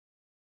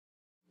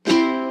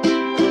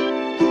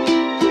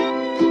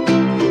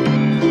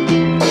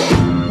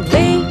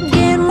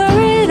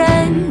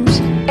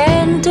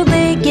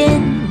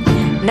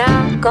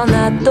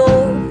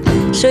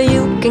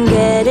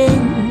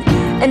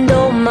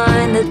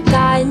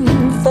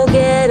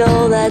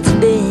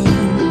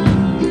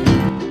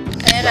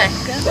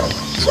back.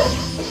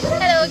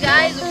 Hello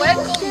guys,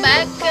 welcome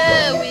back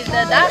with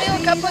Dario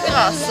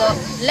Capogrosso.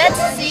 Let's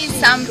see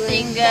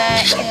something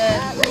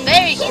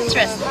very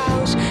interesting.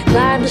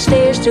 Climb the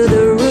stairs to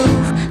the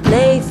roof,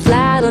 lay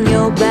flat on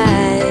your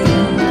back.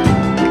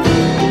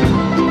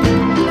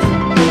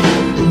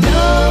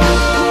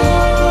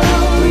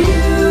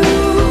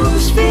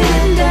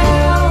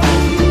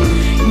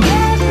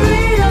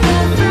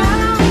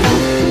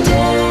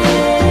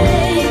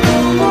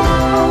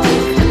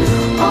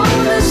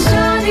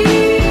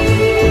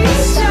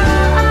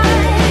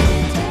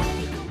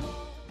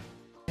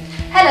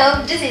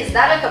 Hello, this is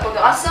Dario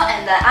Capogrosso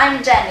and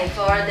I'm Jenny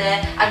for the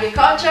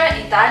Agriculture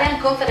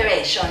Italian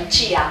Confederation,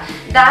 CIA.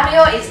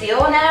 Dario is the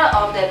owner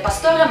of the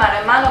Pastore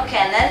Maremmano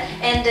kennel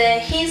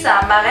and he's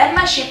a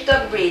Maremma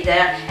sheepdog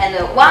breeder and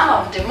one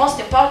of the most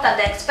important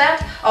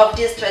experts of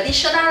this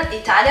traditional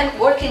Italian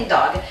working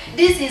dog.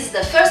 This is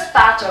the first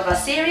part of a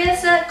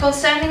series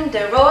concerning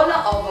the role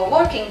of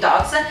working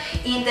dogs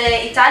in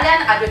the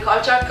Italian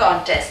agriculture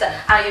contest.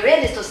 Are you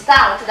ready to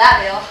start,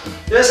 Dario?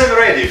 Yes, I'm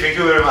ready. Thank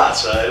you very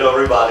much. Hello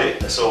everybody.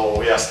 So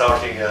we are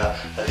starting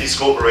this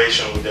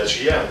cooperation with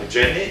Gia and with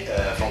Jenny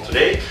from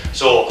today.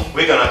 So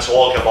we're gonna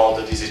talk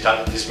about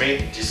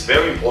this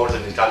very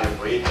important Italian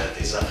breed that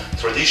is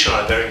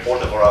traditional, very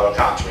important for our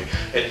country.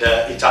 And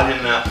the Italian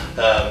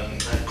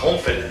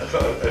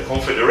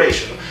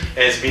Confederation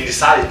has been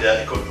decided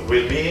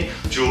with me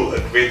to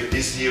create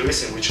this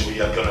series in which we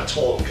are gonna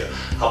talk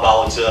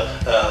about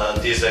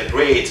this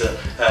great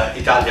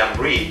Italian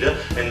breed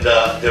and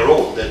the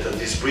role that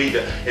this breed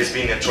has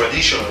been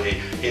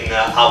traditionally in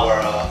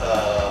our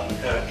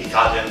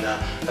Italian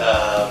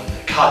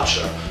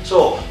culture.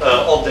 So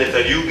hope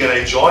that you're gonna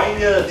enjoy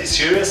this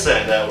series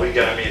and we're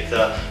gonna meet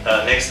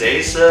next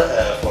days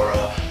for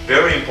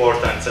very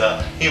important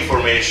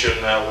information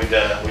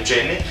with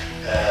Jenny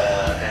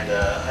and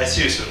I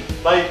see you soon.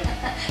 Bye!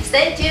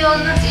 Stay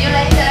tuned, see you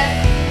later!